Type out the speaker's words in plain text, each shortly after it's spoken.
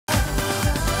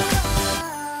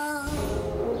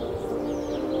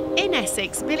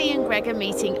Essex, Billie and Greg are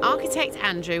meeting architect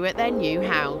Andrew at their new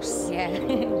house. Yeah.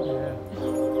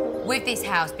 With this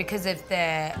house, because of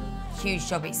the huge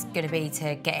job it's going to be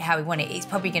to get it how we want it, it's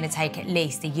probably going to take at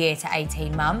least a year to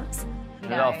 18 months.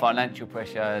 There's a lot of financial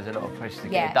pressure, there's a lot of pressure to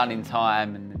get it done in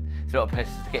time, and there's a lot of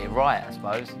pressure to get it right, I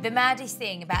suppose. The maddest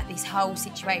thing about this whole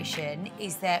situation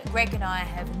is that Greg and I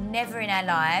have never in our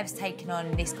lives taken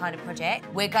on this kind of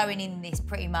project. We're going in this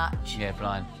pretty much...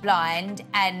 blind,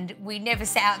 and we never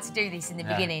set out to do this in the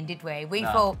beginning, did we? We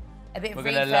thought a bit of We're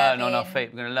going to learn on our feet.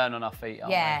 We're going to learn on our feet,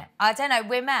 aren't we? I don't know,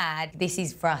 we're mad. This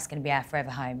is, for us, going to be our forever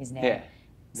home, isn't it? Yeah.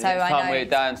 So I know... Time we're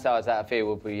downstairs out of here,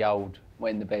 we'll be old,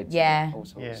 wet in the bed. Yeah. All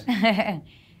sorts. Yeah.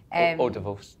 Or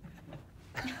divorced.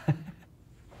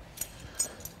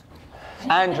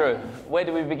 Andrew, where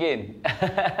do we begin?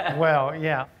 Well,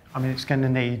 yeah, I mean, it's going to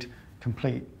need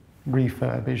complete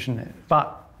refurb, isn't it?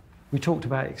 But we talked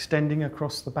about extending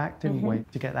across the back, didn't we?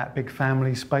 To get that big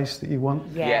family space that you want.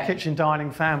 Yeah. Kitchen,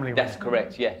 dining, family. That's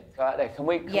correct, yeah. Go out there. Can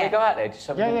we go out there just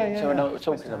so we know what we're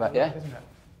talking about, yeah?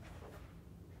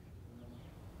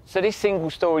 So this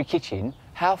single-storey kitchen,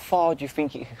 how far do you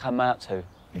think it could come out to?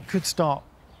 It could start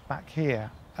back here.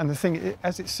 And the thing,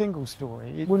 as it's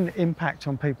single-storey, it wouldn't impact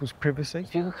on people's privacy.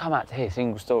 If you could come out to here,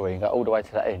 single-storey, and go all the way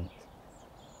to that end,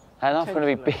 and that's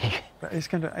going to be big. But it's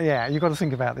going to, yeah, you've got to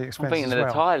think about the expenses I'm thinking of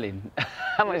the tiling.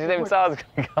 How much is them tiles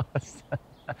going to cost?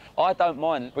 I don't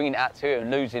mind bringing it out to here and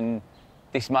losing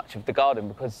this much of the garden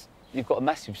because you've got a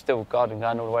massive still garden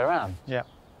going all the way around. Yeah.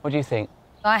 What do you think?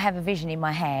 I have a vision in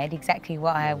my head, exactly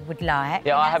what I would like.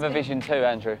 Yeah, I have a vision too,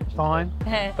 Andrew. Fine.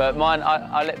 But mine,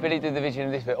 I let Billie do the vision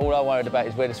of this bit. All I'm worried about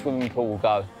is where the swimming pool will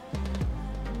go.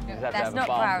 That's not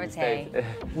priority.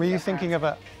 Were you thinking of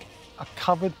a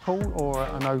covered pool or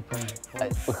an open pool?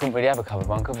 We couldn't really have a covered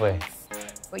one, could we?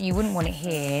 But you wouldn't want it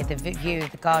here, the view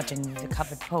of the garden, the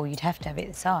covered pool. You'd have to have it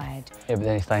at the side. Yeah, but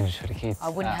then it's dangerous for the kids. I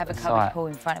wouldn't have a covered pool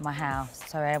in front of my house.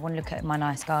 So I want to look at my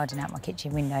nice garden out my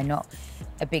kitchen window, not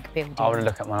a big building. I want to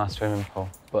look at my nice swimming pool,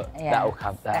 but that'll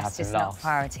happen last. That's just not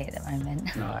priority at the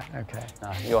moment. Right, OK.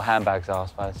 No, your handbags are, I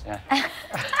suppose, yeah.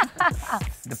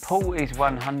 The pool is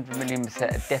 100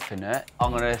 million% definite.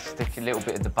 I'm going to stick a little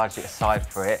bit of the budget aside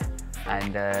for it,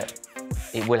 and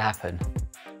it will happen.